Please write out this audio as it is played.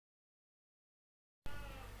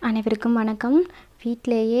அனைவருக்கும் வணக்கம்.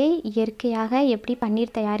 வீட்டிலேயே இயற்கையாக எப்படி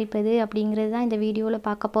பன்னீர் தயாரிப்பது அப்படிங்கிறது தான் இந்த வீடியோவில்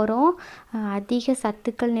பார்க்க போகிறோம். அதிக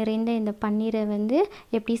சத்துக்கள் நிறைந்த இந்த பன்னீரை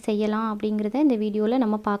எப்படி செய்யலாம் அப்படிங்கிறத இந்த வீடியோவில்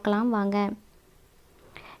நம்ம பார்க்கலாம் வாங்க.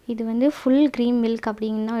 இது ஃபுல் க்ரீம் மில்க்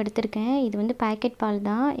அப்படின்னு தான் எடுத்திருக்கேன். இது பேக்கெட் பால்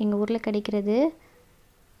தான் எங்கள் ஊரில் கிடைக்கிறது.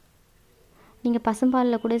 நீங்கள்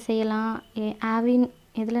பசும்பாலில் கூட செய்யலாம், ஆவின்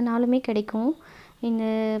எதுலனாலுமே கிடைக்கும். இந்த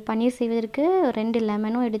பன்னீர் செய்வதற்கு 2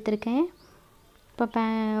 லெமனும் எடுத்திருக்கேன். இப்போ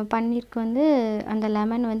பன்னீருக்கு அந்த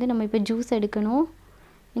லெமன் நம்ம இப்போ ஜூஸ் எடுக்கணும்.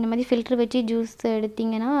 இந்த மாதிரி ஃபில்ட்ரு வச்சு ஜூஸ்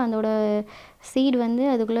எடுத்திங்கன்னா அதோட சீடு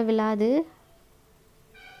அதுக்குள்ளே விழாது.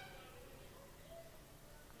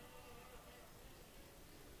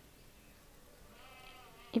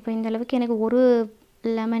 இப்போ இந்த அளவுக்கு எனக்கு ஒரு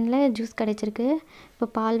லெமனில் ஜூஸ் கிடச்சிருக்கு. இப்போ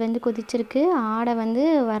பால் கொதிச்சிருக்கு. ஆடை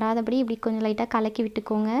வராதபடி இப்படி கொஞ்சம் லைட்டாக கலக்கி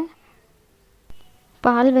விட்டுக்கோங்க.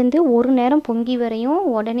 பால் ஒரு நேரம் பொங்கி வரையும்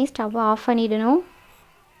உடனே ஸ்டவ்வை ஆஃப் பண்ணிடணும்.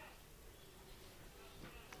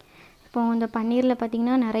 இப்போ இந்த பன்னீரில்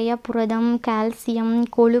பார்த்திங்கன்னா நிறையா புரதம், கால்சியம்,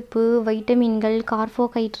 கொழுப்பு, வைட்டமின்கள்,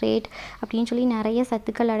 கார்போஹைட்ரேட் அப்படின்னு சொல்லி நிறைய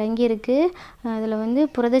சத்துக்கள் அடங்கியிருக்கு. அதில்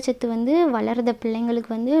புரதச்சத்து வளர்கிற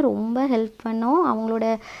பிள்ளைங்களுக்கு ரொம்ப ஹெல்ப் பண்ணும். அவங்களோட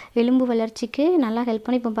எலும்பு வளர்ச்சிக்கு நல்லா ஹெல்ப்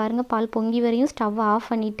பண்ணும். இப்போ பாருங்கள், பால் பொங்கி வரையும் ஸ்டவ்வை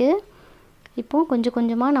ஆஃப் பண்ணிவிட்டு இப்போது கொஞ்சம்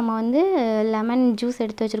கொஞ்சமாக நம்ம லெமன் ஜூஸ்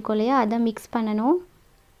எடுத்து வச்சுருக்கோம் இல்லையா, அதை மிக்ஸ் பண்ணணும்.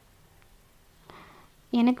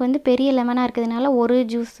 எனக்கு பெரிய லெமனாக இருக்கிறதுனால ஒரு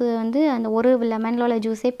ஜூஸு அந்த ஒரு லெமனில் உள்ள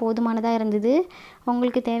ஜூஸே போதுமானதாக இருந்தது.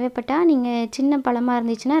 உங்களுக்கு தேவைப்பட்டால் நீங்கள் சின்ன பழமாக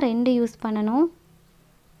இருந்துச்சுன்னா 2 யூஸ் பண்ணணும்.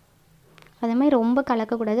 அதே மாதிரி ரொம்ப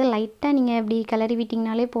கலக்கக்கூடாது. லைட்டாக நீங்கள் இப்படி கிளறி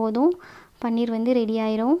விட்டிங்கனாலே போதும், பன்னீர் ரெடி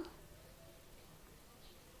ஆயிரும்.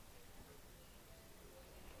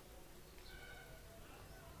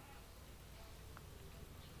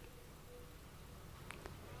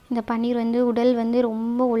 இந்த பன்னீர் உடல்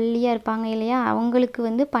ரொம்ப ஒல்லியாக இருப்பாங்க இல்லையா,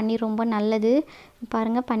 அவங்களுக்கு பன்னீர் ரொம்ப நல்லது.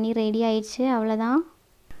 பாருங்கள், பன்னீர் ரெடி ஆயிடுச்சு. அவ்வளோதான்.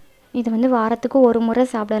 இது வாரத்துக்கு ஒரு முறை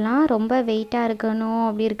சாப்பிடலாம். ரொம்ப வெயிட்டாக இருக்கணும்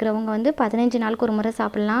அப்படி இருக்கிறவங்க 15 நாளுக்கு ஒரு முறை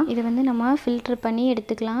சாப்பிட்லாம். இது நம்ம ஃபில்ட்ரு பண்ணி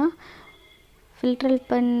எடுத்துக்கலாம். ஃபில்ட்ரு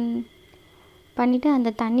பண்ணிவிட்டு அந்த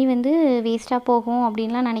தண்ணி வேஸ்ட்டாக போகும்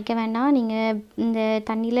அப்படின்லாம் நினைக்க வேண்டாம். நீங்கள் இந்த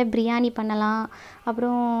தண்ணியில் பிரியாணி பண்ணலாம்.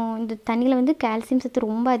 அப்புறம் இந்த தண்ணியில் கால்சியம் சத்து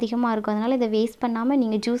ரொம்ப அதிகமாக இருக்கும். அதனால் இதை வேஸ்ட் பண்ணாமல்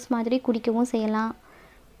நீங்கள் ஜூஸ் மாதிரி குடிக்கவும் செய்யலாம்.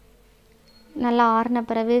 நல்லா ஆறின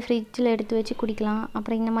பிறகு ஃப்ரிட்ஜில் எடுத்து வச்சு குடிக்கலாம்.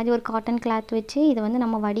 அப்புறம் இந்த மாதிரி ஒரு காட்டன் கிளாத் வச்சு இதை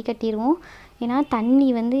நம்ம வடிகட்டிடுவோம். ஏன்னா தண்ணி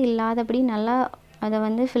இல்லாதபடி நல்லா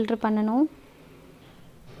அதை ஃபில்ட்ரு பண்ணணும்.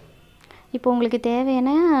 இப்போ உங்களுக்கு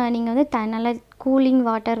தேவையான நீங்கள் நல்லா கூலிங்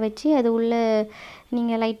வாட்டர் வச்சு அது உள்ளே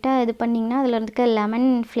நீங்கள் லைட்டாக இது பண்ணிங்கன்னா அதில் இருக்க லெமன்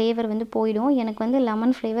ஃப்ளேவர் போயிடும். எனக்கு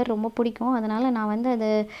லெமன் ஃப்ளேவர் ரொம்ப பிடிக்கும். அதனால் நான்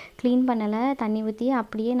அதை க்ளீன் பண்ணலை, தண்ணி ஊற்றி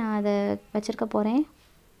அப்படியே நான் அதை வச்சுருக்க போகிறேன்.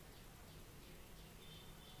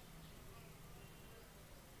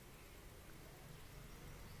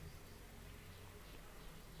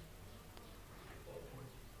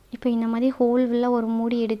 இப்போ இந்த மாதிரி ஹோல் உள்ள ஒரு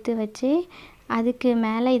மூடி எடுத்து வச்சு அதுக்கு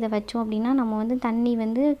மேலே இதை வச்சோம் அப்படின்னா நம்ம தண்ணி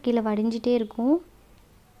கீழே வடிஞ்சிட்டே இருக்கும்.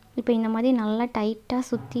 இப்போ இந்த மாதிரி நல்லா டைட்டாக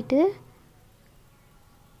சுற்றிட்டு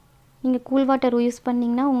நீங்கள் கூல் வாட்டர் யூஸ்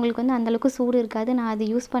பண்ணிங்கன்னா உங்களுக்கு அந்தளவுக்கு சூடு இருக்காது. நான் அது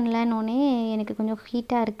யூஸ் பண்ணலன்னொன்னே எனக்கு கொஞ்சம்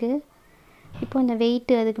ஹீட்டாக இருக்குது. இப்போ இந்த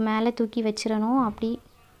வெயிட்டு அதுக்கு மேலே தூக்கி வச்சிடணும். அப்படி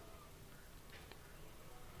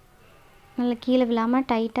நல்லா கீழே விழாமல்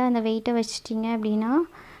டைட்டாக அந்த வெயிட்டை வச்சிட்டிங்க அப்படின்னா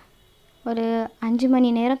ஒரு 5 மணி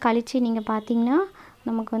நேரம் கழித்து நீங்கள் பார்த்தீங்கன்னா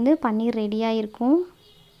நமக்கு பன்னீர் ரெடியாக இருக்கும்.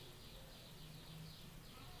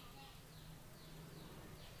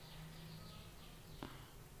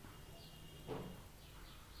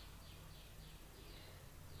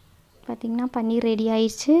 பார்த்திங்கன்னா பன்னீர் ரெடி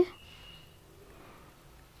ஆயிடுச்சு.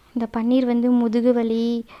 இந்த பன்னீர் முதுகு வலி,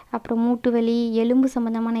 அப்புறம் மூட்டு வலி, எலும்பு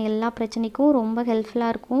சம்மந்தமான எல்லா பிரச்சனைக்கும் ரொம்ப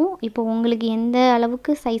ஹெல்ப்ஃபுல்லாக இருக்கும். இப்போ உங்களுக்கு எந்த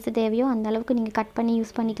அளவுக்கு சைஸு தேவையோ அந்த அளவுக்கு நீங்கள் கட் பண்ணி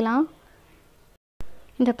யூஸ் பண்ணிக்கலாம்.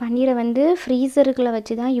 இந்த பன்னீரை ஃப்ரீசருக்குள்ளே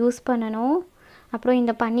வச்சு தான் யூஸ் பண்ணணும். அப்புறம்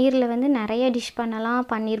இந்த பன்னீரில் நிறைய டிஷ் பண்ணலாம்.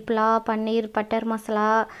 பன்னீர் புலாவ், பன்னீர் பட்டர் மசாலா,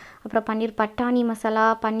 அப்புறம் பன்னீர் பட்டாணி மசாலா,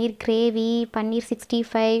 பன்னீர் கிரேவி, பன்னீர்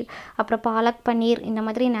 65, அப்புறம் பாலக் பன்னீர், இந்த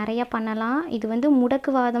மாதிரி நிறையா பண்ணலாம். இது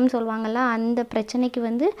முடக்குவாதம்னு சொல்லுவாங்கள்ல, அந்த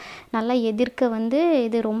பிரச்சனைக்கு நல்லா எதிர்க்க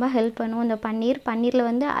இது ரொம்ப ஹெல்ப் பண்ணும். இந்த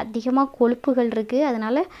பன்னீரில் அதிகமாக கொழுப்புகள் இருக்குது.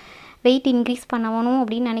 அதனால் வெயிட் இன்க்ரீஸ் பண்ணணும்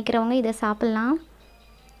அப்படின்னு நினைக்கிறவங்க இதை சாப்பிட்லாம்.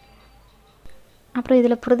 அப்புறம்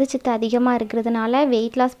இதில் புரதச்சத்து அதிகமாக இருக்கிறதுனால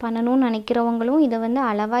வெயிட் லாஸ் பண்ணணும்னு நினைக்கிறவங்களும் இதை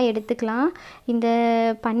அளவாக எடுத்துக்கலாம். இந்த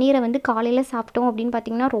பன்னீரை காலையில் சாப்பிட்டோம் அப்படின்னு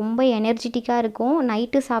பார்த்திங்கன்னா ரொம்ப எனர்ஜெட்டிக்காக இருக்கும்.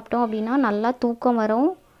 நைட்டு சாப்பிட்டோம் அப்படின்னா நல்லா தூக்கம்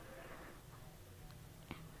வரும்.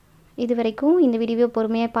 இது வரைக்கும் இந்த வீடியோ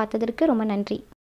பொறுமையாக பார்த்ததற்கு ரொம்ப நன்றி.